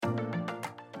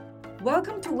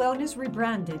Welcome to Wellness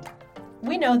Rebranded.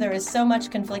 We know there is so much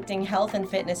conflicting health and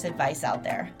fitness advice out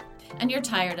there. And you're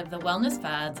tired of the wellness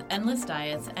fads, endless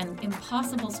diets, and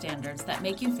impossible standards that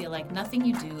make you feel like nothing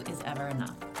you do is ever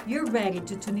enough. You're ready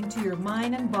to tune into your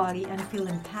mind and body and feel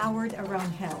empowered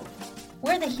around health.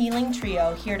 We're the Healing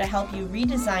Trio, here to help you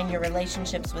redesign your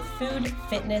relationships with food,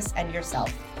 fitness, and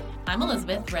yourself. I'm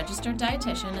Elizabeth, registered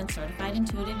dietitian and certified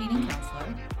intuitive eating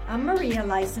counselor. I'm Maria,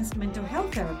 licensed mental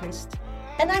health therapist.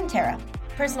 And I'm Tara,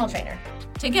 personal trainer.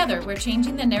 Together, we're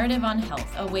changing the narrative on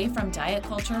health away from diet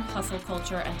culture, hustle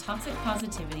culture, and toxic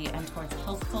positivity and towards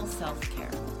healthful self-care.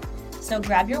 So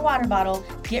grab your water bottle,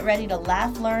 get ready to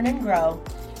laugh, learn, and grow.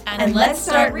 And let's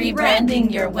start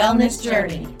rebranding your wellness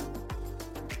journey.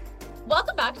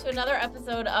 Welcome back to another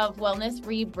episode of Wellness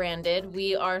Rebranded.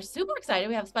 We are super excited.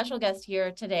 We have a special guest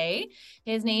here today.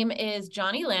 His name is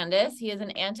Jonny Landels. He is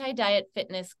an anti-diet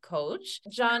fitness coach.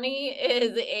 Jonny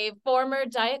is a former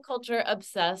diet culture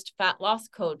obsessed fat loss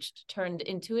coach turned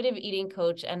intuitive eating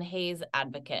coach and HAES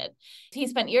advocate. He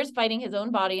spent years fighting his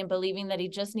own body and believing that he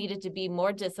just needed to be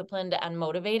more disciplined and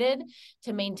motivated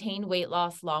to maintain weight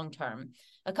loss long term.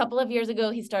 A couple of years ago,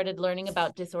 he started learning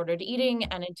about disordered eating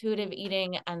and intuitive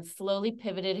eating and slowly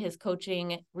pivoted his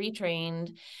coaching,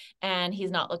 retrained, and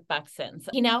he's not looked back since.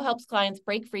 He now helps clients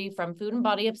break free from food and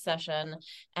body obsession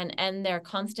and end their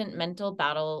constant mental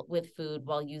battle with food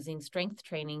while using strength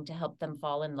training to help them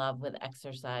fall in love with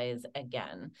exercise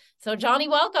again. So Jonny,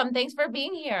 welcome. Thanks for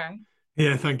being here.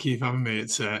 Yeah, thank you for having me.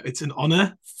 It's an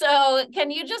honor. So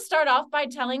can you just start off by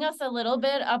telling us a little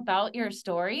bit about your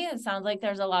story? It sounds like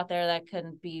there's a lot there that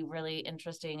can be really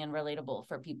interesting and relatable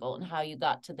for people and how you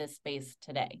got to this space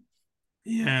today.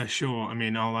 Yeah, sure. I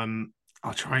mean,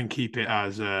 I'll try and keep it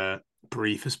as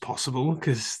brief as possible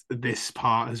because this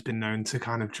part has been known to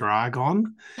kind of drag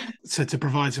on. So to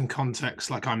provide some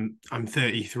context, like I'm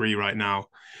 33 right now,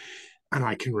 and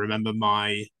I can remember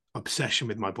my obsession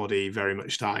with my body very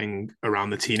much starting around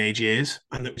the teenage years,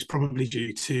 and it was probably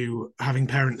due to having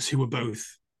parents who were both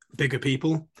bigger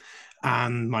people,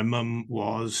 and my mum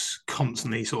was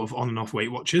constantly sort of on and off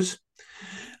Weight Watchers,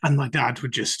 and my dad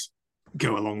would just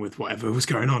go along with whatever was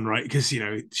going on, right? Because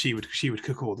she would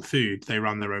cook all the food. They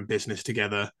ran their own business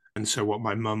together, and so what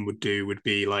my mum would do would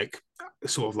be like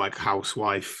sort of like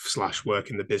housewife / work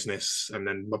in the business, and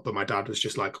then but my dad was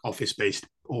just like office based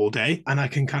all day. And I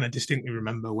can kind of distinctly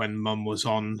remember when mum was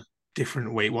on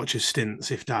different Weight Watchers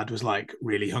stints, if dad was like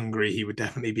really hungry, he would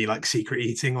definitely be like secret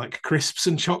eating like crisps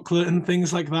and chocolate and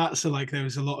things like that. So like there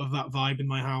was a lot of that vibe in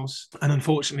my house. And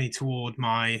unfortunately toward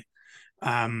my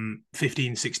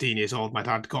 15, 16 years old, my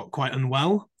dad got quite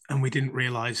unwell, and we didn't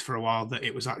realize for a while that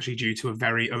it was actually due to a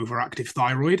very overactive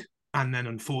thyroid. And then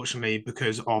unfortunately,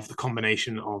 because of the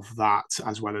combination of that,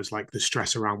 as well as like the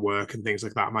stress around work and things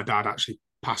like that, my dad actually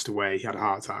passed away. He had a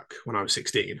heart attack when I was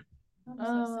 16.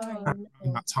 Oh, so sorry.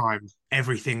 At that time,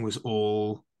 everything was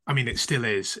all, I mean, it still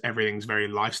is. Everything's very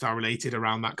lifestyle related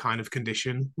around that kind of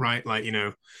condition, right? Like,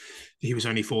 he was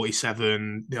only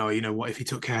 47. What if he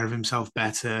took care of himself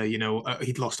better?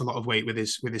 He'd lost a lot of weight with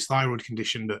his thyroid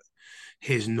condition, but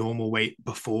his normal weight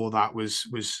before that was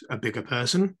a bigger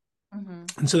person. Mm-hmm.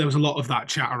 And so there was a lot of that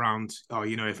chat around,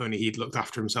 if only he'd looked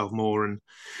after himself more. And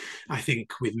I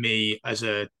think with me as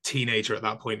a teenager at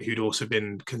that point, who'd also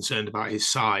been concerned about his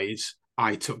size,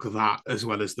 I took that as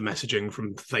well as the messaging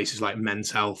from places like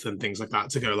Men's Health and things like that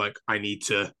to go like, I need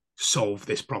to solve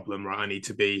this problem, right? I need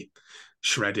to be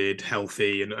shredded,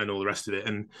 healthy, and all the rest of it.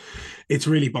 And it's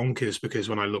really bonkers because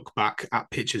when I look back at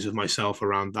pictures of myself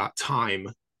around that time,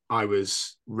 I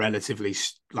was relatively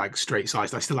like straight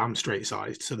sized. I still am straight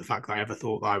sized. So the fact that I ever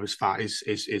thought that I was fat is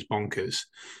bonkers.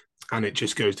 And it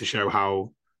just goes to show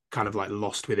how kind of like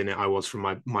lost within it I was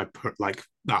from my like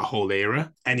that whole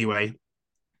era. Anyway,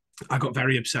 I got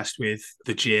very obsessed with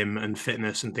the gym and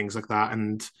fitness and things like that.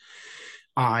 And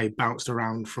I bounced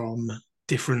around from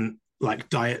different like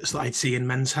diets that I'd see in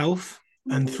Men's Health.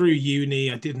 And through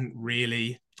uni, I didn't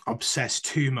really obsess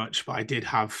too much, but I did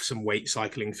have some weight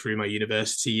cycling through my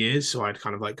university years. So I'd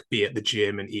kind of like be at the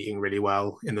gym and eating really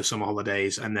well in the summer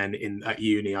holidays. And then at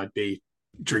uni, I'd be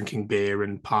drinking beer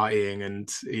and partying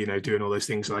and, doing all those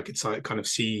things. So I could kind of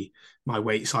see my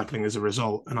weight cycling as a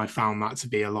result. And I found that to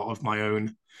be a lot of my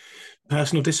own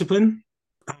personal discipline.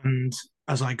 And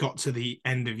as I got to the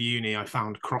end of uni, I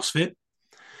found CrossFit.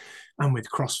 And with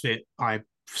CrossFit, I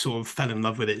sort of fell in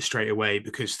love with it straight away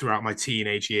because throughout my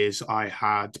teenage years, I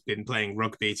had been playing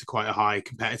rugby to quite a high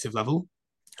competitive level.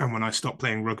 And when I stopped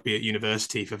playing rugby at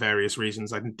university for various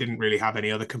reasons, I didn't really have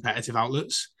any other competitive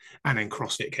outlets. And then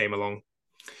CrossFit came along.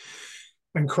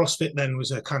 And CrossFit then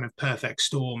was a kind of perfect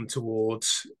storm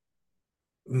towards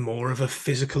more of a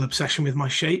physical obsession with my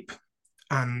shape.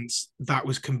 And that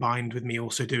was combined with me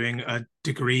also doing a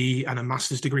degree and a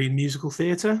master's degree in musical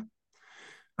theatre.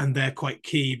 And they're quite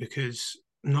key because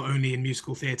not only in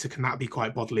musical theatre can that be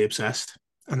quite bodily obsessed,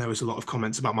 and there was a lot of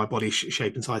comments about my body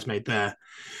shape and size made there.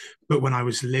 But when I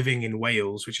was living in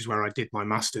Wales, which is where I did my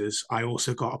master's, I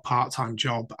also got a part-time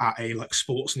job at a like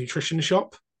sports nutrition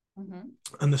shop. Mm-hmm.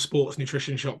 And the sports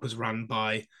nutrition shop was run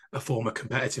by a former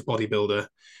competitive bodybuilder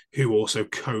who also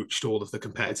coached all of the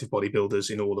competitive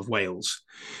bodybuilders in all of Wales.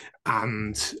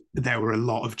 And there were a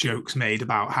lot of jokes made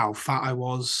about how fat I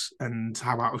was and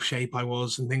how out of shape I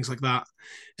was and things like that.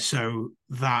 So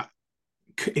that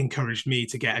encouraged me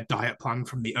to get a diet plan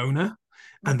from the owner.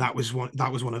 And that was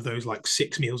one of those like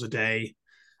 6 meals a day,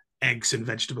 eggs and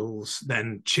vegetables,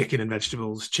 then chicken and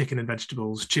vegetables, chicken and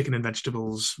vegetables, chicken and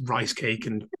vegetables, rice cake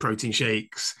and protein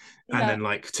shakes, and then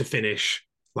like to finish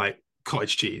like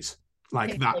cottage cheese,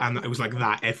 like that. And it was like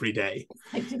that every day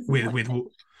with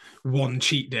one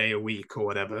cheat day a week or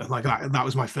whatever. Like that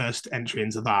was my first entry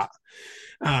into that.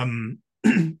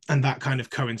 And that kind of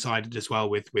coincided as well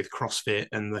with CrossFit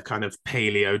and the kind of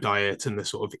paleo diet and the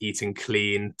sort of eating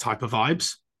clean type of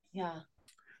vibes. Yeah.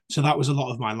 So that was a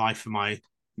lot of my life for my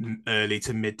early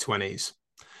to mid 20s.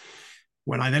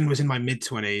 When I then was in my mid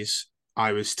 20s,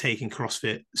 I was taking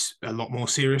CrossFit a lot more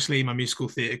seriously. My musical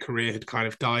theatre career had kind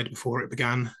of died before it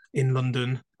began in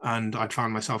London, and I'd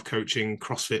found myself coaching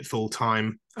CrossFit full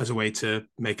time as a way to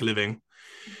make a living.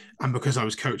 And because I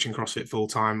was coaching CrossFit full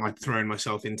time, I'd thrown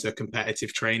myself into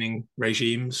competitive training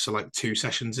regimes, so like 2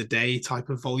 sessions a day type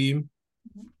of volume.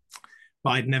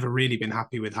 But I'd never really been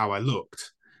happy with how I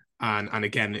looked. And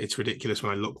again, it's ridiculous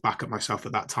when I look back at myself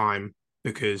at that time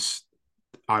because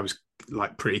I was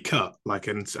like pretty cut, like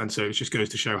and so it just goes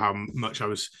to show how much I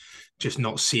was just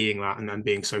not seeing that and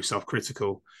being so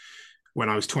self-critical. When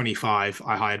I was 25,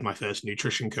 I hired my first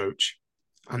nutrition coach,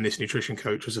 and this nutrition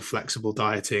coach was a flexible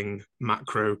dieting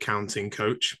macro counting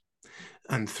coach,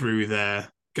 and through their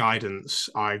guidance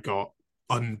I got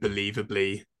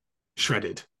unbelievably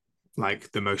shredded,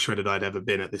 like the most shredded I'd ever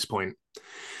been at this point.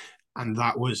 And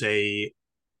that was then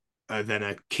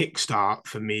a kickstart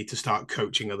for me to start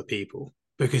coaching other people,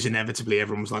 because inevitably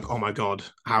everyone was like, oh my God,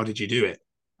 how did you do it?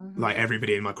 Like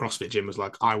everybody in my CrossFit gym was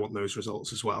like, I want those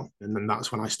results as well. And then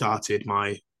that's when I started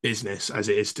my business as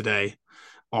it is today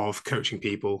of coaching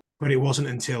people. But it wasn't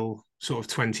until sort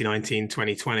of 2019,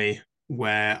 2020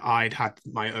 where I'd had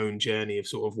my own journey of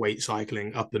sort of weight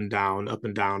cycling up and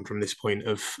down from this point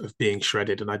of being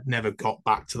shredded. And I'd never got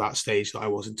back to that stage that I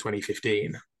was in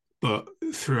 2015. But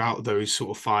throughout those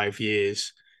sort of 5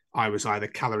 years, I was either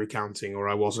calorie counting or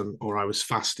I wasn't, or I was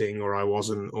fasting or I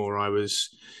wasn't, or I was,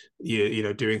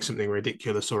 doing something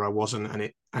ridiculous or I wasn't.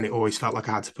 And it always felt like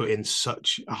I had to put in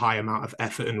such a high amount of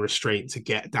effort and restraint to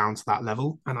get down to that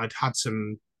level. And I'd had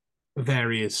some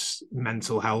various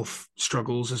mental health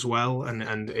struggles as well.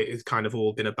 And it's kind of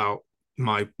all been about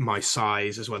my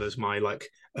size as well as my like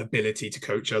ability to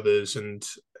coach others. And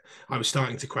I was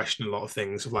starting to question a lot of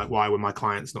things of like, why were my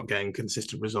clients not getting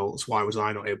consistent results? Why was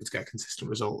I not able to get consistent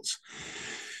results?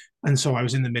 And so I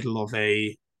was in the middle of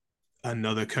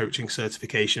another coaching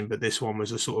certification, but this one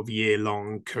was a sort of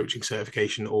year-long coaching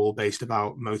certification, all based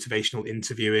about motivational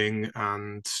interviewing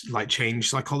and like change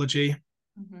psychology.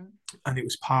 And it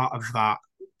was part of that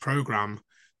program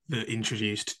that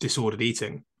introduced disordered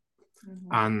eating.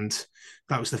 And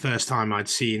that was the first time I'd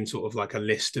seen sort of like a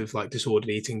list of like disordered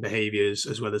eating behaviors,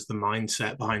 as well as the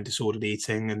mindset behind disordered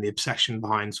eating and the obsession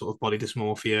behind sort of body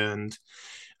dysmorphia and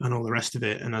all the rest of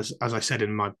it. And as I said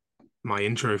in my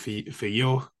intro for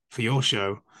your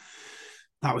show,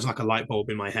 that was like a light bulb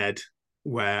in my head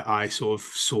where I sort of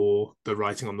saw the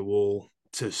writing on the wall.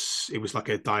 It was like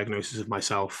a diagnosis of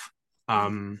myself.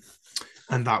 And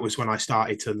that was when I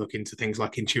started to look into things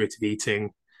like intuitive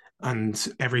eating and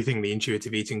everything the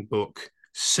intuitive eating book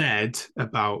said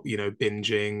about,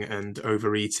 binging and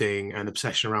overeating and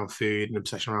obsession around food and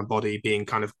obsession around body being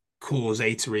kind of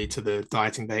causatory to the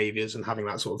dieting behaviors and having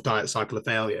that sort of diet cycle of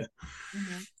failure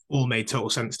all made total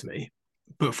sense to me.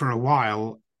 But for a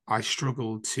while, I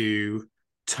struggled to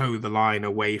toe the line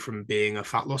away from being a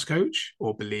fat loss coach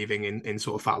or believing in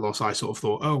sort of fat loss. I sort of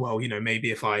thought, oh, well, maybe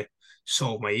if I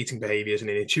solve my eating behaviors in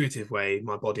an intuitive way,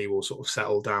 my body will sort of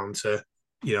settle down to,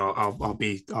 I'll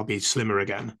be slimmer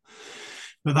again.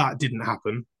 But that didn't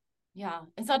happen. Yeah,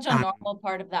 it's such a normal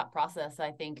part of that process.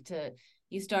 I think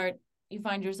you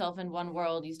find yourself in one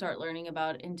world, you start learning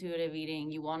about intuitive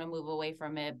eating, you want to move away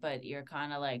from it, but you're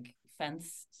kind of like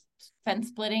fence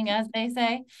splitting, as they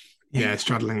say. Yeah,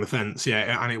 straddling the fence.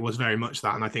 Yeah, and it was very much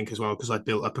that. And I think as well, because I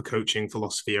built up a coaching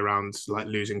philosophy around like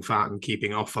losing fat and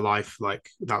keeping it off for life, like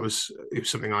it was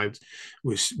something I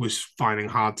was finding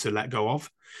hard to let go of.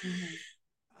 Mm-hmm.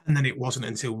 And then it wasn't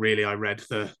until really I read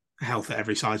the Health at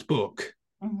Every Size book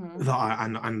Mm-hmm. that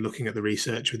and looking at the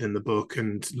research within the book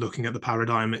and looking at the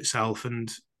paradigm itself,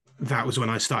 and that was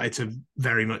when I started to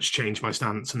very much change my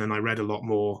stance. And then I read a lot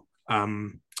more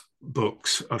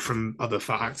books from other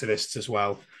fat activists as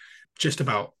well, just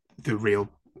about the real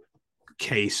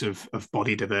case of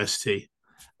body diversity.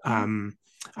 And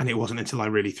it wasn't until I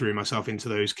really threw myself into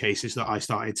those cases that I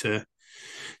started to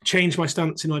change my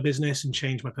stance in my business and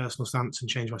change my personal stance and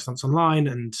change my stance online.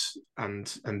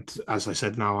 And as I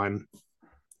said, now I'm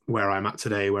where I'm at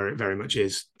today, where it very much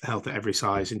is health at every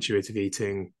size, intuitive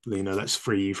eating. Let's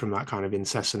free you from that kind of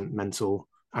incessant mental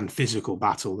and physical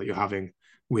battle that you're having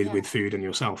with food and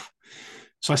yourself.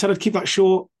 So I said I'd keep that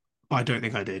short, but I don't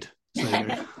think I did. So you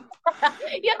know.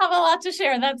 You have a lot to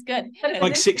share. That's good.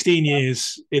 Like 16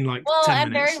 years in like 10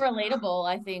 minutes. Very relatable.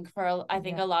 I think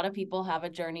a lot of people have a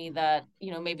journey that,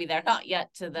 maybe they're not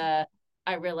yet to the,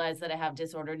 I realize that I have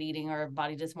disordered eating or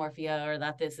body dysmorphia or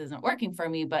that this isn't working for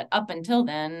me. But up until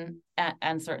then,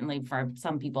 and certainly for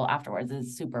some people afterwards,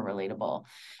 is super relatable.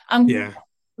 Yeah.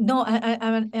 No,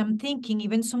 I'm thinking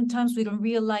even sometimes we don't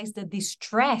realize that the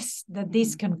stress that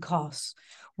this can cause.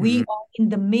 We are in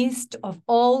the midst of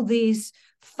all these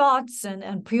thoughts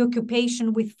and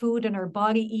preoccupation with food and our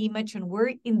body image, and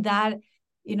we're in that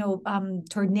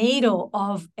tornado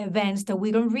of events that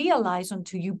we don't realize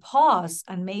until you pause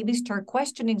and maybe start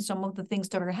questioning some of the things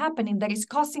that are happening that is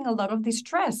causing a lot of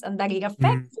distress and that it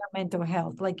affects your mental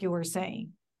health, like you were saying.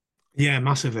 Yeah,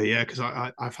 massively. Yeah, because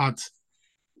I've had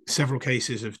several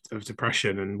cases of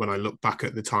depression, and when I look back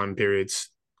at the time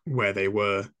periods where they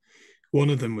were, one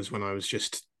of them was when I was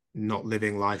just not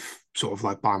living life sort of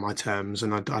like by my terms,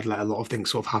 and I'd let a lot of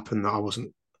things sort of happen that I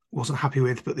wasn't happy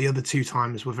with. But the other two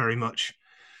times were very much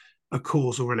a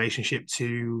causal relationship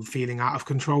to feeling out of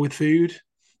control with food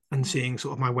and seeing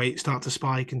sort of my weight start to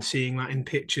spike and seeing that in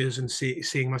pictures and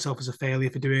seeing myself as a failure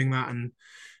for doing that, and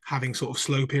having sort of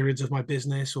slow periods of my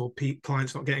business or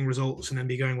clients not getting results, and then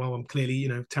be going, well, I'm clearly,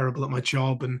 terrible at my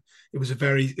job. And it was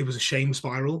a shame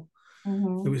spiral.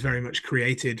 It was very much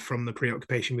created from the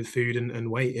preoccupation with food and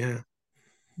weight. Yeah.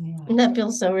 And that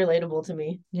feels so relatable to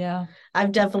me. Yeah.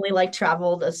 I've definitely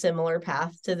traveled a similar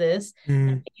path to this,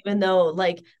 even though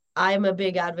I'm a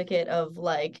big advocate of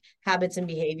habits and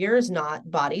behaviors, not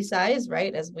body size,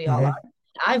 right? As we all are.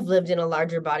 I've lived in a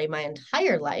larger body my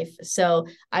entire life. So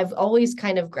I've always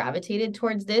kind of gravitated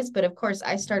towards this. But of course,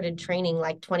 I started training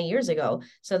 20 years ago.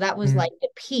 So that was the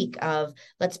peak of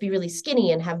let's be really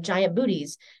skinny and have giant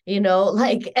booties.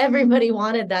 Everybody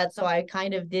wanted that. So I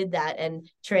kind of did that. And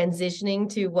transitioning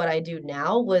to what I do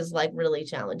now was really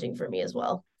challenging for me as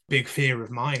well. Big fear of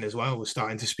mine as well was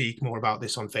starting to speak more about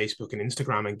this on Facebook and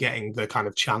Instagram and getting the kind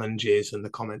of challenges and the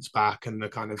comments back and the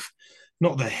kind of,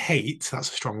 not the hate,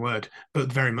 that's a strong word,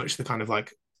 but very much the kind of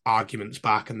arguments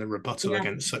back and the rebuttal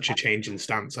against such a change in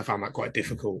stance. I found that quite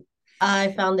difficult.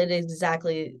 I found it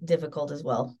exactly difficult as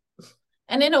well.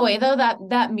 And in a way, though,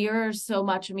 that mirrors so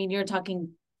much. I mean, you're talking,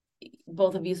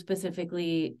 both of you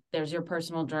specifically, there's your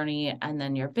personal journey and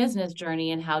then your business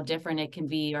journey and how different it can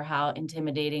be, or how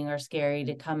intimidating or scary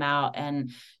to come out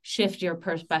and shift your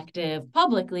perspective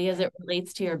publicly as it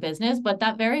relates to your business. But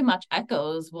that very much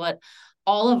echoes what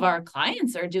all of our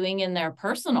clients are doing in their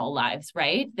personal lives,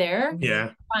 right? They're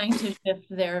trying to shift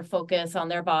their focus on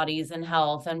their bodies and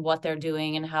health and what they're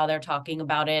doing and how they're talking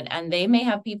about it. And they may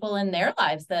have people in their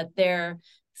lives that they're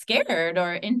scared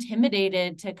or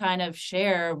intimidated to kind of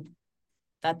share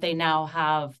that they now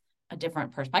have a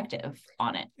different perspective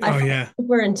on it.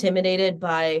 We're intimidated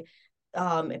by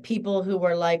people who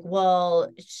were like,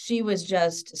 well, she was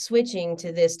just switching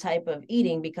to this type of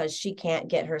eating because she can't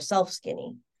get herself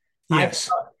skinny. Yes.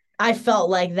 I felt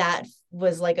like that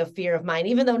was a fear of mine,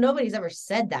 even though nobody's ever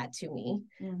said that to me.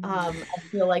 I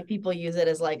feel like people use it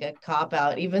as a cop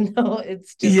out, even though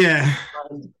it's just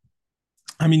fun.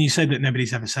 I mean, you said that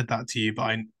nobody's ever said that to you,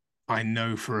 but I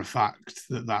know for a fact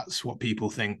that that's what people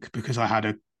think, because I had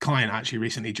a client actually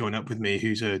recently join up with me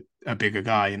who's a bigger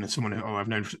guy and someone who I've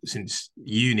known since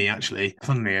uni, actually,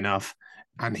 funnily enough.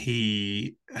 And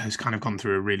he has kind of gone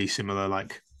through a really similar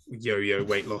yo-yo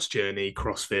weight loss journey,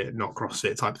 CrossFit, not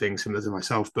CrossFit type thing, similar to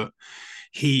myself. But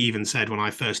he even said when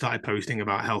I first started posting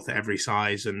about health at every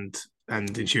size and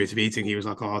intuitive eating, he was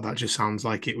like, oh, that just sounds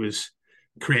like it was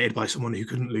created by someone who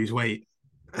couldn't lose weight.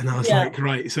 And I was like,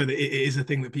 right. So it is a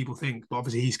thing that people think, but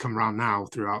obviously he's come around now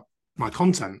throughout my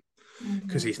content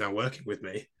because he's now working with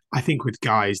me. I think with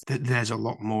guys that there's a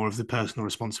lot more of the personal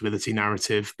responsibility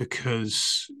narrative,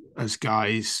 because as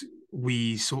guys,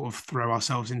 we sort of throw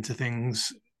ourselves into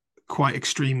things quite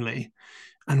extremely,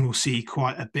 and we'll see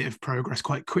quite a bit of progress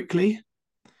quite quickly.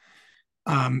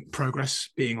 Progress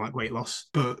being like weight loss,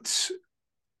 but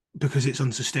because it's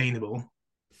unsustainable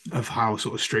of how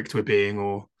sort of strict we're being,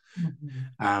 or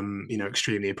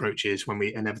extremely approaches, when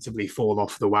we inevitably fall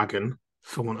off the wagon,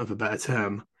 for want of a better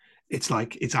term, it's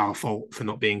like it's our fault for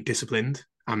not being disciplined.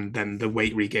 And then the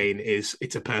weight regain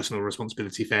it's a personal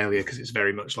responsibility failure, because it's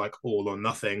very much like all or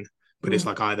nothing, but it's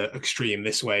like either extreme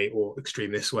this way or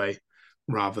extreme this way,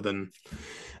 rather than,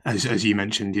 as you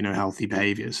mentioned, healthy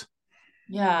behaviors.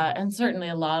 Yeah, and certainly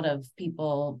a lot of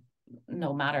people,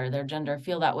 no matter their gender,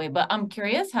 feel that way. But I'm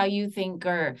curious how you think,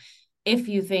 or if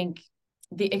you think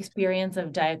the experience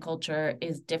of diet culture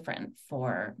is different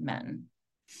for men.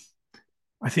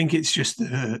 I think it's just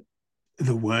the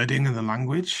wording and the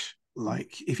language.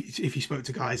 Like if you spoke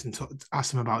to guys and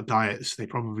asked them about diets, they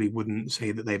probably wouldn't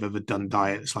say that they've ever done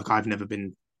diets. Like, I've never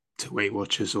been to Weight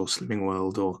Watchers or Slimming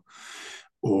World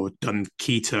or done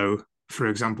keto, for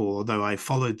example. Although I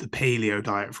followed the paleo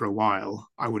diet for a while,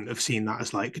 I wouldn't have seen that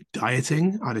as like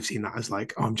dieting. I'd have seen that as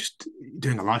like, oh, I'm just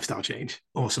doing a lifestyle change,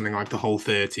 or something like the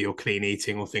Whole30 or clean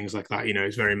eating or things like that.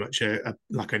 It's very much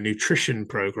like a nutrition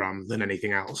program than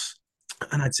anything else.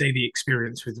 And I'd say the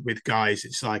experience with guys,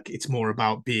 it's more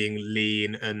about being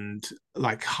lean and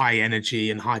like high energy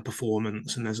and high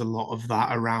performance. And there's a lot of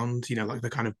that around, like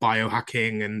the kind of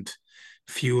biohacking and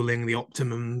fueling the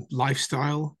optimum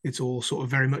lifestyle. It's all sort of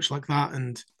very much like that.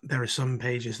 And there are some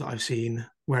pages that I've seen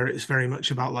where it's very much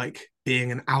about like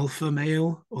being an alpha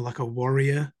male or like a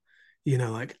warrior,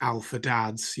 like alpha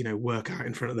dads, work out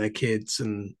in front of their kids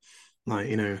and like,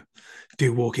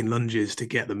 do walking lunges to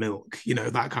get the milk,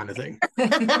 that kind of thing.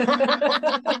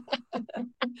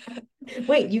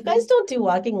 Wait, you guys don't do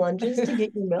walking lunges to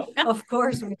get your milk? Of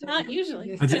course, not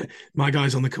usually. My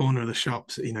guy's on the corner of the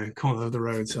shops, corner of the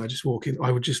road. So I just walk in.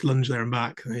 I would just lunge there and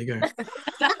back. There you go.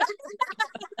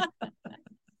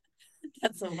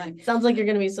 That's so funny. Sounds like you're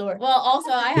going to be sore. Well, also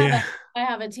I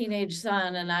have a teenage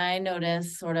son, and I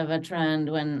notice sort of a trend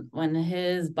when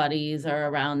his buddies are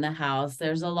around the house.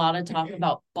 There's a lot of talk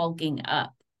about bulking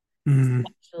up,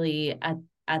 especially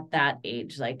at that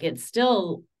age. Like, it's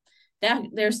still that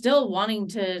they're still wanting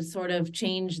to sort of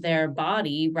change their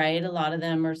body, right? A lot of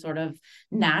them are sort of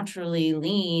naturally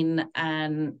lean,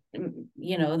 and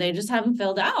they just haven't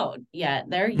filled out yet.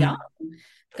 They're young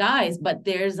guys, but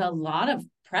there's a lot of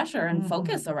pressure and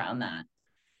focus around that.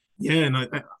 Yeah,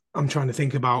 and I'm trying to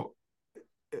think about,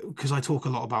 because I talk a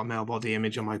lot about male body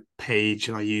image on my page,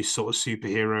 and I use sort of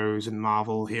superheroes and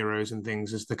Marvel heroes and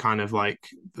things as the kind of like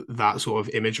that sort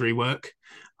of imagery work.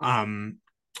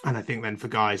 And I think then for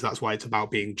guys, that's why it's about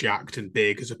being jacked and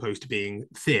big as opposed to being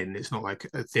thin. It's not like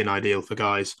a thin ideal for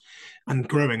guys. And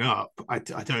growing up, I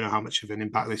don't know how much of an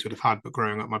impact this would have had, but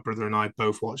growing up, my brother and I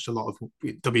both watched a lot of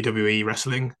WWE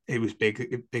wrestling. It was big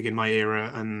in my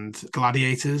era. And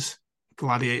Gladiators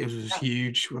was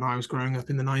huge when I was growing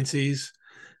up in the 90s.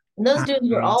 And those dudes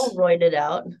were all roided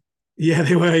out. Yeah,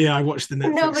 they were. Yeah, I watched the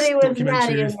Netflix Nobody was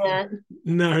documentary. natty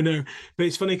in that. No. But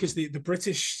it's funny because the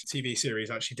British TV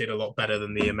series actually did a lot better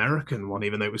than the American one,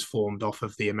 even though it was formed off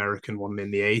of the American one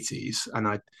in the 80s. And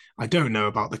I don't know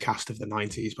about the cast of the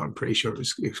 90s, but I'm pretty sure it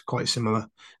was quite similar.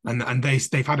 And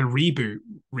they've had a reboot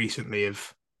recently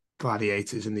of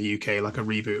Gladiators in the UK, like a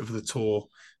reboot of the tour,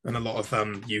 and a lot of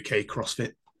UK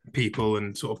CrossFit people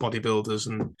and sort of bodybuilders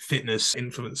and fitness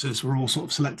influencers were all sort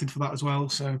of selected for that as well.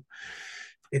 So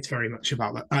it's very much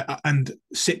about that. And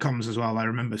sitcoms as well. I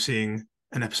remember seeing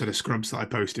an episode of Scrubs that I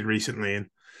posted recently, and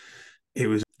it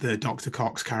was the Dr.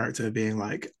 Cox character being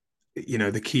like,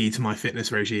 the key to my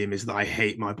fitness regime is that I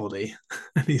hate my body.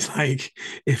 And he's like,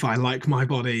 if I like my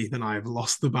body, then I've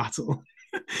lost the battle.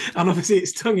 And obviously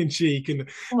it's tongue in cheek, and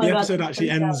the episode actually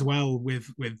ends well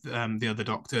with the other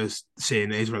doctors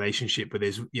seeing his relationship with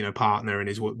his partner and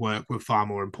his work were far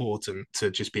more important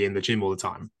to just be in the gym all the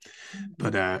time.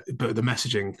 But the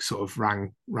messaging sort of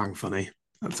rang funny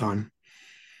at the time.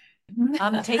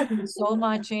 I'm taking so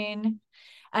much in,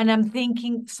 and I'm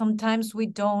thinking sometimes we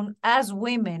don't, as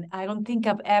women, I don't think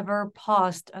I've ever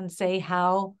paused and say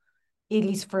how it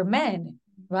is for men,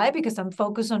 right? Because I'm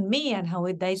focused on me and how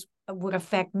it would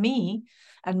affect me,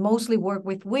 and mostly work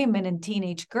with women and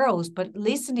teenage girls. But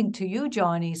listening to you,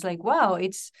 Jonny, is like, wow,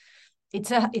 it's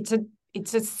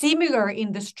a similar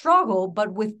in the struggle,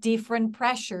 but with different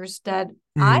pressures that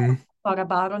I thought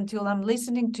about until I'm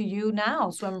listening to you now.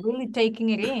 So I'm really taking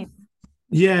it in.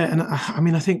 Yeah, and I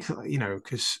mean, I think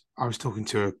because I was talking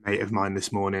to a mate of mine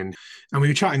this morning, and we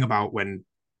were chatting about when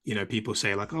people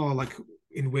say like, oh, like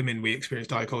in women we experience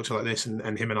diet culture like this,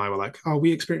 and him and I were like, oh,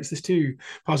 we experience this too.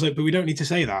 But I was like, but we don't need to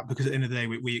say that, because at the end of the day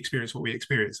we experience what we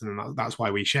experience, and that's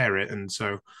why we share it. And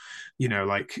so,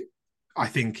 like, I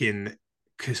think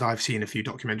because I've seen a few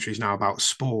documentaries now about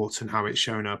sport and how it's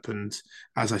shown up, and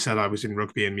as I said, I was in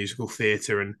rugby and musical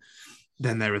theatre, and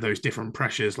then there are those different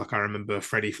pressures. Like I remember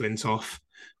Freddie Flintoff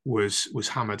was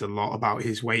hammered a lot about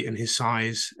his weight and his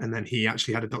size, and then he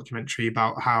actually had a documentary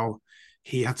about how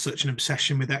he had such an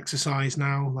obsession with exercise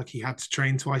now. Like he had to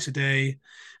train twice a day,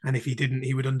 and if he didn't,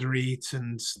 he would undereat.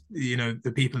 And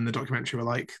the people in the documentary were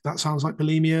like, that sounds like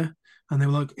bulimia. And they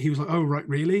were like, he was like, oh right,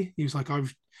 really? He was like,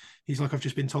 I've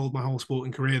just been told my whole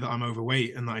sporting career that I'm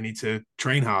overweight and that I need to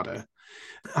train harder.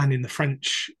 And in the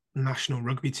French national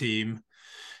rugby team,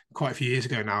 quite a few years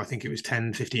ago now, I think it was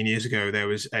 10, 15 years ago, there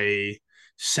was a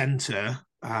centre.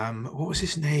 What was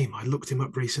his name? I looked him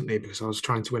up recently because I was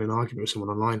trying to win an argument with someone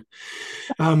online.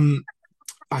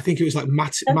 I think it was like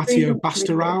Matteo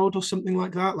Bastaroud or something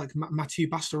like that, like Mathieu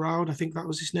Bastaroud, I think that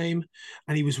was his name.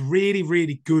 And he was really,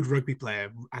 really good rugby player,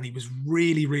 and he was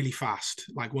really, really fast,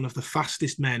 like one of the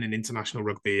fastest men in international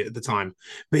rugby at the time.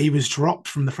 But he was dropped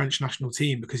from the French national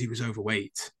team because he was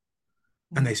overweight.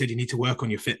 And they said, you need to work on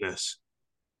your fitness.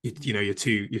 You're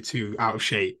too out of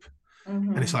shape.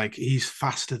 And it's like, he's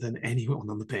faster than anyone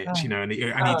on the pitch, and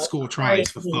he'd score tries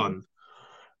for fun.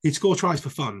 He'd score tries for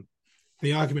fun.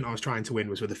 The argument I was trying to win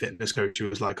was with a fitness coach who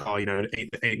was like, oh,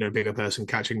 ain't no bigger person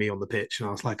catching me on the pitch. And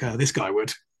I was like, oh, this guy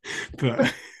would.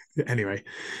 But anyway,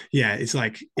 yeah, it's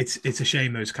like, it's a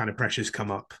shame those kind of pressures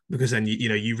come up, because then,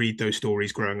 you read those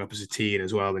stories growing up as a teen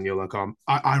as well. And you're like,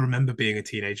 I remember being a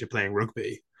teenager playing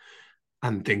rugby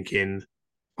and thinking,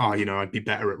 oh, I'd be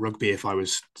better at rugby if I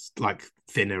was like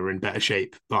thinner and better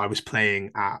shape. But I was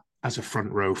playing as a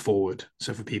front row forward.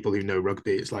 So for people who know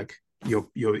rugby, it's like you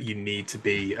need to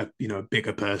be a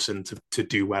bigger person to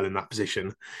do well in that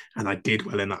position. And I did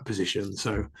well in that position.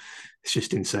 So it's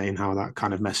just insane how that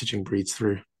kind of messaging breeds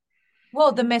through.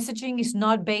 Well, the messaging is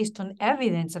not based on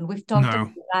evidence, and we've talked about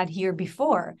that here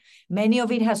before. Many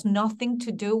of it has nothing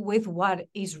to do with what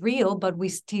is real, but we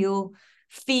still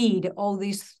feed all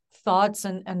these thoughts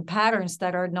and patterns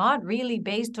that are not really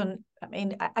based on,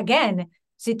 again,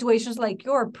 situations like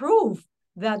your prove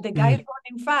that the guy is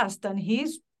running fast and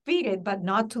he's fitted, but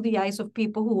not to the eyes of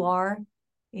people who are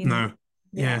in the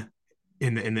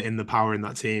power in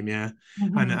that team.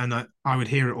 And I would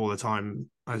hear it all the time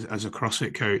as a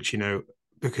CrossFit coach,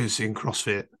 because in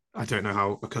CrossFit, I don't know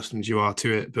how accustomed you are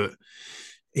to it, but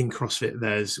in CrossFit,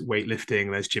 there's weightlifting,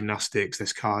 there's gymnastics,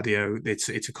 there's cardio. It's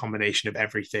a combination of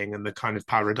everything. And the kind of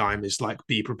paradigm is like,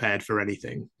 be prepared for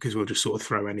anything, because we'll just sort of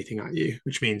throw anything at you,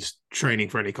 which means training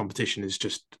for any competition is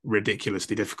just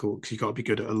ridiculously difficult, because you've got to be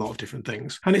good at a lot of different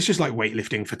things. And it's just like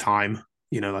weightlifting for time,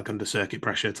 like under circuit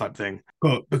pressure type thing.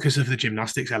 But because of the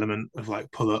gymnastics element of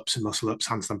like pull-ups and muscle-ups,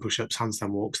 handstand push-ups, handstand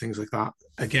walks, things like that,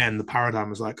 again, the paradigm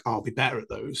was like, I'll be better at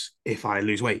those if I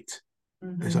lose weight.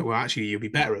 It's like, well, actually, you'll be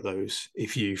better at those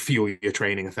if you fuel your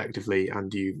training effectively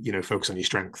and you focus on your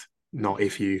strength, not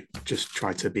if you just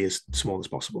try to be as small as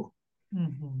possible.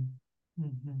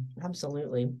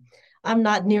 Absolutely. I'm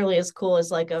not nearly as cool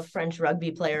as like a French rugby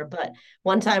player, but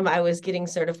one time I was getting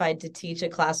certified to teach a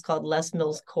class called Les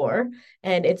Mills Core,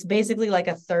 and it's basically like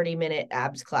a 30-minute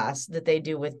abs class that they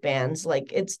do with bands.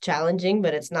 Like, it's challenging,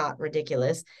 but it's not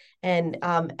ridiculous. And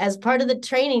as part of the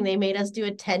training, they made us do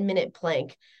a 10-minute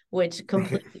plank, which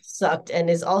completely sucked and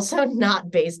is also not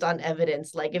based on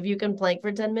evidence. Like, if you can plank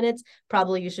for 10 minutes,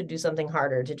 probably you should do something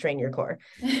harder to train your core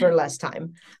for less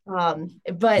time. But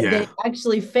they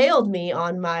actually failed me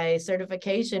on my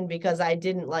certification because I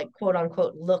didn't, like, quote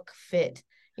unquote, look fit,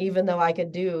 even though I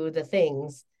could do the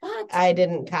things. What? I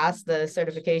didn't pass the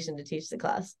certification to teach the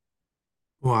class.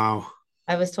 Wow.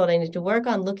 I was told I need to work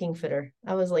on looking fitter.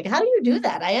 I was like, how do you do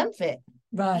that? I am fit.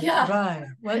 Right.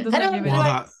 What does that even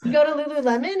go to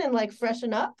Lululemon and like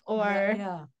freshen up,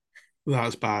 or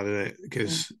that's bad, isn't it?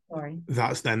 Because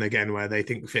that's then again where they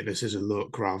think fitness is a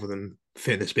look rather than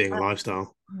fitness being a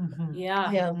lifestyle.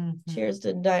 Cheers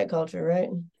to diet culture, right?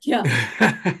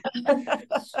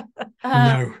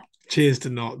 No, cheers to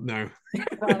not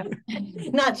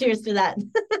cheers to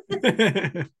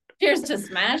that. Cheers to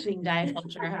smashing diet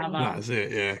culture. How about that's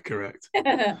it? Yeah, correct.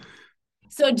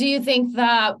 So do you think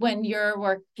that when you're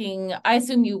working, I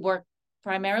assume you work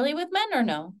primarily with men, or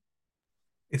no?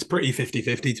 It's pretty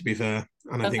 50-50, to be fair.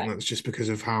 And I think that's just because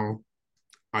of how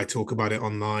I talk about it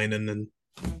online, and then,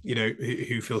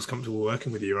 who feels comfortable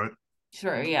working with you, right?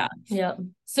 Sure, yeah.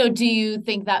 So do you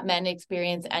think that men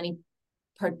experience any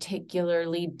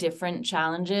particularly different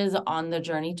challenges on the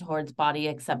journey towards body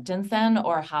acceptance then,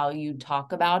 or how you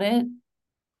talk about it?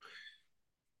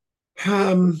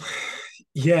 Um,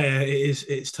 yeah,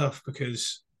 it's tough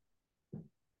because,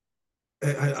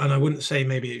 and I wouldn't say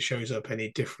maybe it shows up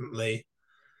any differently,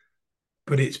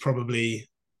 but it's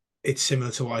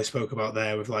similar to what I spoke about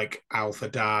there with like alpha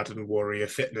dad and warrior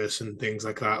fitness and things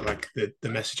like that. Like the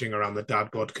messaging around the dad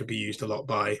bod could be used a lot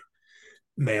by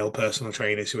male personal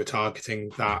trainers who are targeting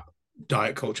that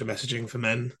diet culture messaging for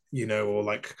men, or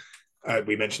like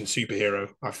we mentioned superhero.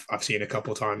 I've seen a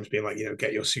couple of times being like,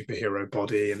 get your superhero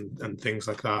body and things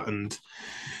like that. And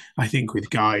I think with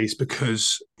guys,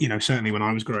 because certainly when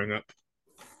I was growing up,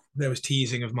 there was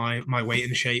teasing of my weight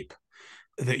and shape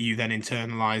that you then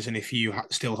internalize, and if you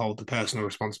still hold the personal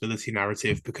responsibility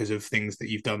narrative because of things that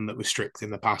you've done that were strict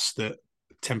in the past that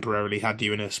temporarily had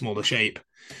you in a smaller shape,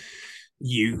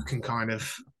 you can kind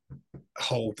of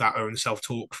hold that own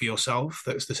self-talk for yourself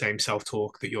that's the same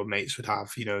self-talk that your mates would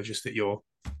have, just that you're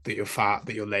fat,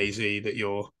 that you're lazy, that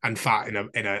you're and fat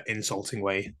in a insulting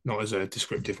way, not as a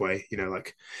descriptive way.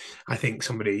 Like I think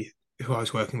somebody who I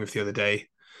was working with the other day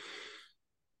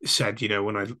said,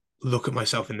 when I look at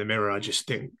myself in the mirror, I just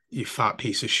think you fat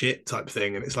piece of shit type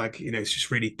thing. And it's like, it's just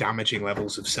really damaging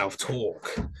levels of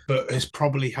self-talk, but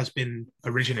has been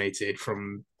originated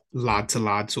from lad to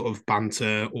lad sort of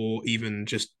banter or even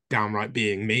just downright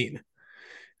being mean.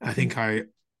 I think I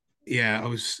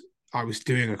was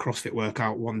doing a CrossFit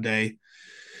workout one day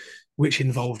which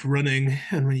involved running.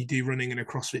 And when you do running in a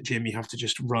CrossFit gym, you have to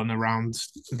just run around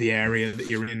the area that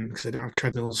you're in because they don't have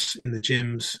treadmills in the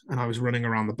gyms. And I was running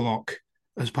around the block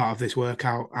as part of this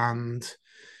workout. And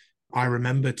I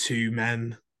remember two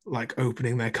men like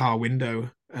opening their car window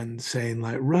and saying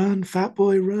like, "Run, fat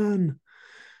boy, run."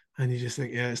 And you just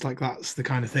think, yeah, it's like that's the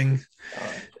kind of thing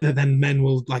that then men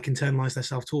will like internalize their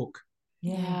self-talk.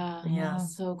 Yeah,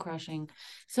 so crushing.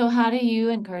 So how do you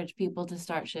encourage people to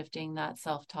start shifting that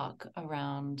self-talk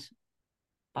around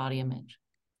body image?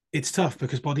 It's tough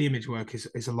because body image work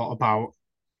is a lot about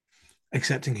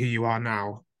accepting who you are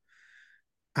now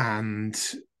and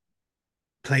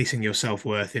placing your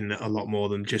self-worth in a lot more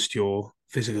than just your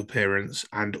physical appearance,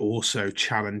 and also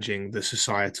challenging the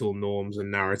societal norms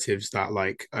and narratives that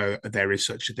like there is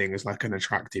such a thing as like an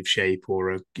attractive shape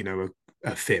or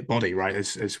a fit body, right?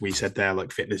 As we said there,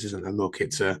 like fitness isn't a look,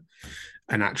 it's an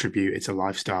attribute, it's a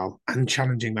lifestyle, and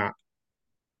challenging that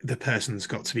the person's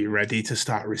got to be ready to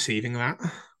start receiving that.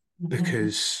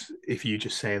 Because if you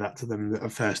just say that to them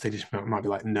at first, they just might be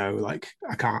like, no, like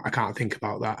I can't think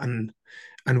about that. And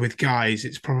with guys,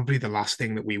 it's probably the last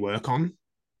thing that we work on.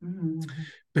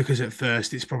 Because at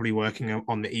first it's probably working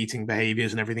on the eating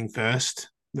behaviors and everything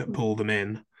first that pull them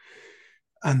in.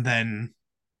 And then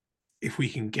if we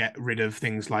can get rid of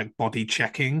things like body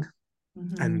checking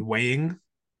and weighing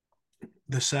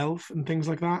the self and things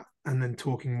like that, and then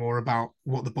talking more about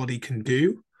what the body can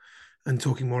do and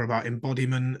talking more about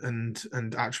embodiment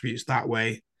and attributes that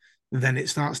way, then it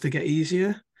starts to get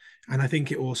easier. And I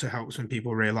think it also helps when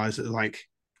people realize that like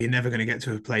you're never going to get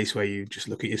to a place where you just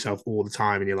look at yourself all the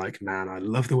time and you're like, man, I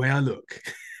love the way I look.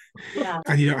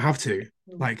 And you don't have to.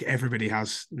 Like everybody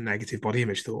has negative body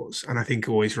image thoughts. And I think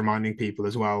always reminding people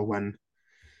as well, when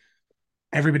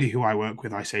everybody who I work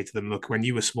with, I say to them, look, when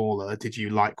you were smaller, did you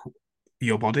like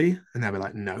your body? And they'll be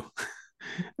like, no.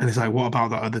 And it's like, what about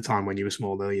that other time when you were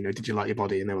smaller? Did you like your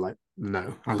body? And they were like,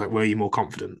 no. I was like, were you more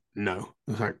confident? No.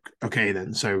 I was like, okay,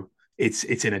 then. So it's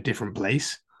in a different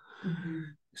place.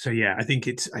 So yeah, I think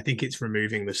it's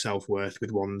removing the self-worth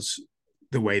with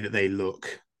the way that they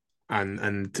look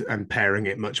and pairing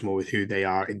it much more with who they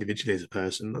are individually as a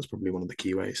person. That's probably one of the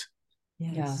key ways.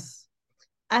 Yes.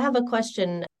 I have a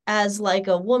question. As like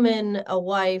a woman, a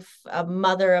wife, a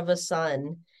mother of a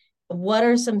son, what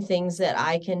are some things that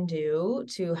I can do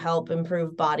to help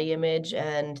improve body image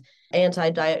and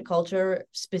anti-diet culture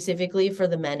specifically for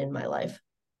the men in my life?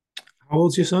 How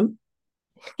old's your son?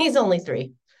 He's only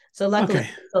 3. So luckily Okay.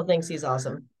 he still thinks he's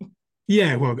awesome.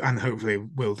 Yeah, well, and hopefully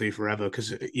will do forever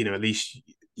because at least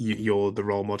you're the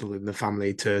role model in the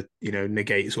family to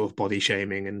negate sort of body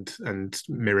shaming and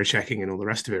mirror checking and all the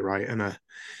rest of it, right? And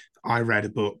I read a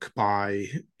book by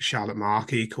Charlotte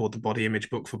Markey called The Body Image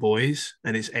Book for Boys,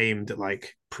 and it's aimed at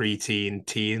like preteen,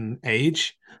 teen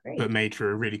age, but made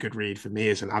for a really good read for me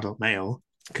as an adult male,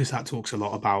 because that talks a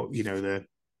lot about the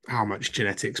how much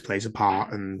genetics plays a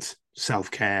part and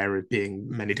self-care being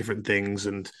many different things,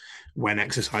 and when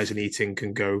exercise and eating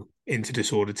can go into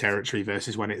disorder territory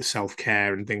versus when it's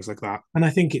self-care and things like that. And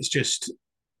I think it's just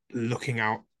looking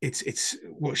out. It's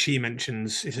what she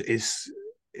mentions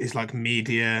is like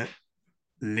media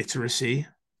literacy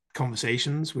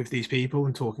conversations with these people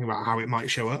and talking about how it might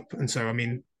show up. And so, I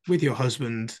mean, with your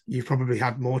husband, you've probably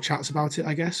had more chats about it,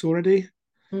 I guess, already.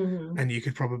 And you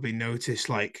could probably notice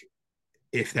like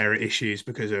if there are issues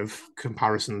because of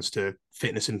comparisons to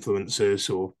fitness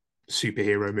influencers or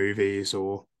superhero movies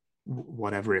or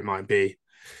whatever it might be,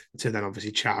 to then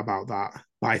obviously chat about that.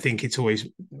 But I think it's always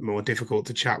more difficult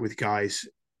to chat with guys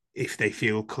if they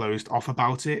feel closed off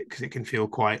about it, because it can feel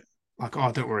quite like,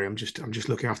 oh, don't worry, I'm just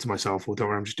looking after myself, or don't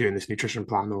worry, I'm just doing this nutrition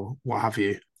plan, or what have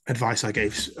you. Advice I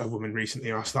gave a woman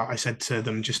recently, I said to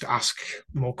them, just ask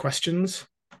more questions.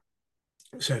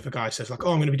 So if a guy says like,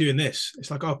 oh, I'm going to be doing this,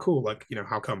 it's like, oh, cool, like,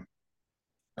 how come?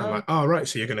 I'm like, oh, right,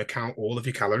 so you're going to count all of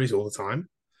your calories all the time?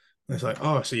 And it's like,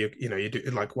 oh, so you do,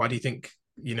 like, why do you think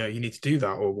you need to do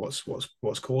that, or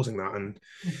what's causing that?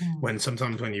 And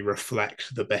sometimes when you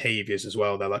reflect the behaviors as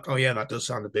well, they're like, oh yeah, that does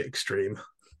sound a bit extreme,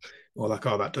 or like,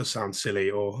 oh, that does sound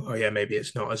silly, or oh yeah, maybe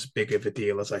it's not as big of a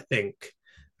deal as I think,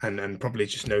 and probably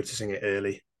just noticing it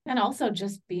early. And also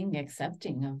just being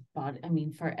accepting of body, I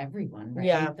mean, for everyone, right?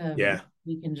 Yeah.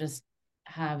 We can just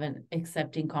have an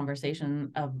accepting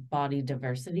conversation of body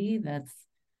diversity. That's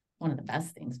one of the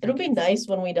best things. It'll be nice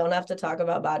when we don't have to talk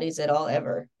about bodies at all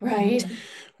ever. Right.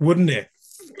 Wouldn't it?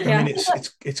 Yeah. I mean,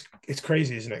 it's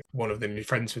crazy, isn't it? One of them is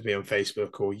friends with me on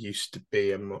Facebook, or used to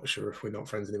be. I'm not sure if we're not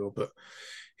friends anymore, but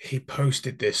he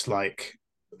posted this like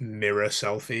mirror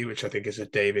selfie, which I think is a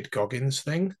David Goggins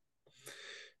thing.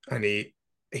 And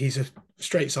he's a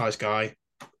straight size guy,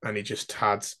 and he just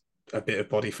had a bit of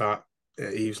body fat.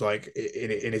 He was like,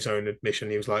 in his own admission,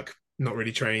 he was like, not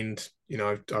really trained.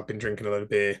 I've been drinking a lot of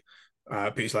beer,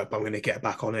 but he's like, but I'm going to get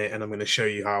back on it, and I'm going to show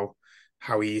you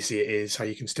how easy it is, how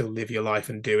you can still live your life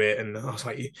and do it. And I was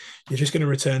like, you're just going to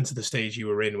return to the stage you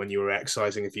were in when you were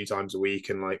exercising a few times a week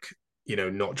and like,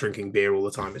 not drinking beer all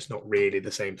the time. It's not really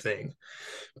the same thing.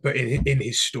 But in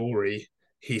his story,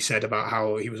 he said about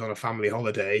how he was on a family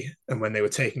holiday, and when they were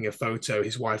taking a photo,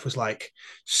 his wife was like,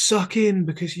 suck in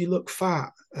because you look fat.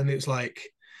 And it's like,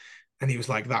 and he was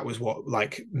like, that was what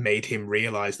like made him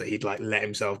realize that he'd like let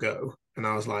himself go. And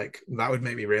I was like, that would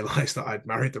make me realize that I'd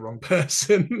married the wrong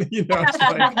person. I was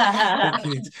like, I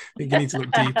think you need to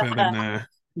look deeper than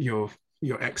your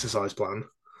exercise plan.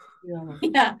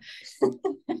 Yeah.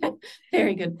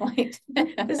 Very good point.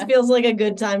 This feels like a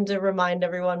good time to remind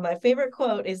everyone. My favorite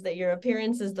quote is that your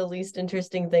appearance is the least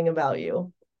interesting thing about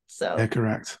you. So yeah,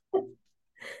 correct.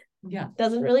 Yeah.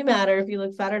 Doesn't really matter if you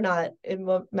look fat or not.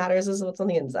 What matters is what's on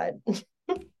the inside.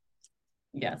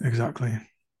 Yes. Exactly.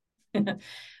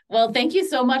 Well, thank you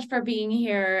so much for being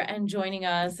here and joining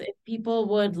us. If people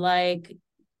would like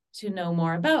to know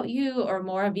more about you or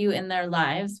more of you in their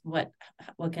lives, what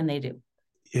can they do?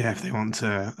 Yeah, if they want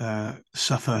to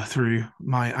suffer through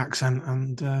my accent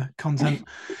and content,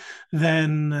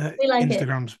 then we like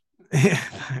Instagram's yeah,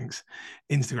 thanks.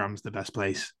 Instagram's the best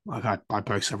place. Like I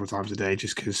post several times a day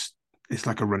just because it's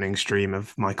like a running stream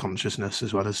of my consciousness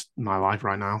as well as my life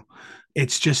right now.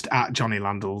 It's just at Jonny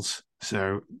Landels.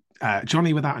 So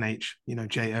Jonny without an H,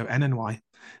 Jonny, and then Landels.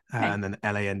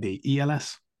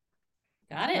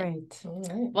 Got it. Right. All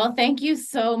right. Well, thank you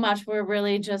so much. We're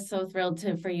really just so thrilled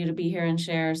for you to be here and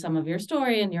share some of your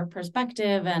story and your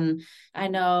perspective. And I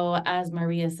know, as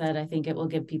Maria said, I think it will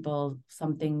give people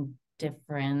something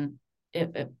different.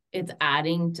 It's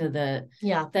adding to the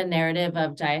narrative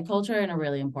of diet culture in a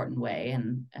really important way.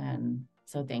 And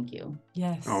so thank you.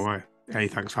 Yes. All right. Hey,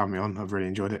 thanks for having me on. I've really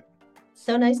enjoyed it.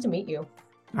 So nice to meet you.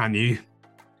 And you.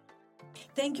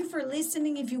 Thank you for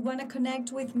listening. If you want to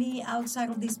connect with me outside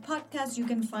of this podcast, you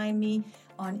can find me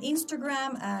on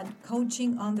Instagram at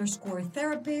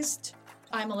coaching_therapist.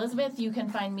 I'm Elizabeth. You can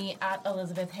find me at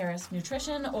Elizabeth Harris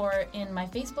Nutrition or in my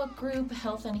Facebook group,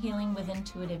 Health and Healing with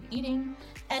Intuitive Eating.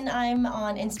 And I'm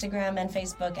on Instagram and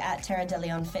Facebook at Tara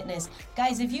DeLeon Fitness.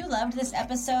 Guys, if you loved this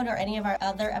episode or any of our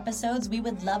other episodes, we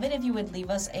would love it if you would leave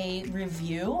us a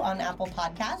review on Apple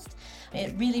Podcast.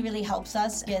 It really, really helps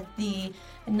us get the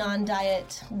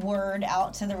non-diet word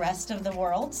out to the rest of the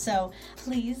world. So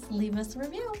please leave us a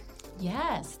review.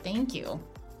 Yes, thank you.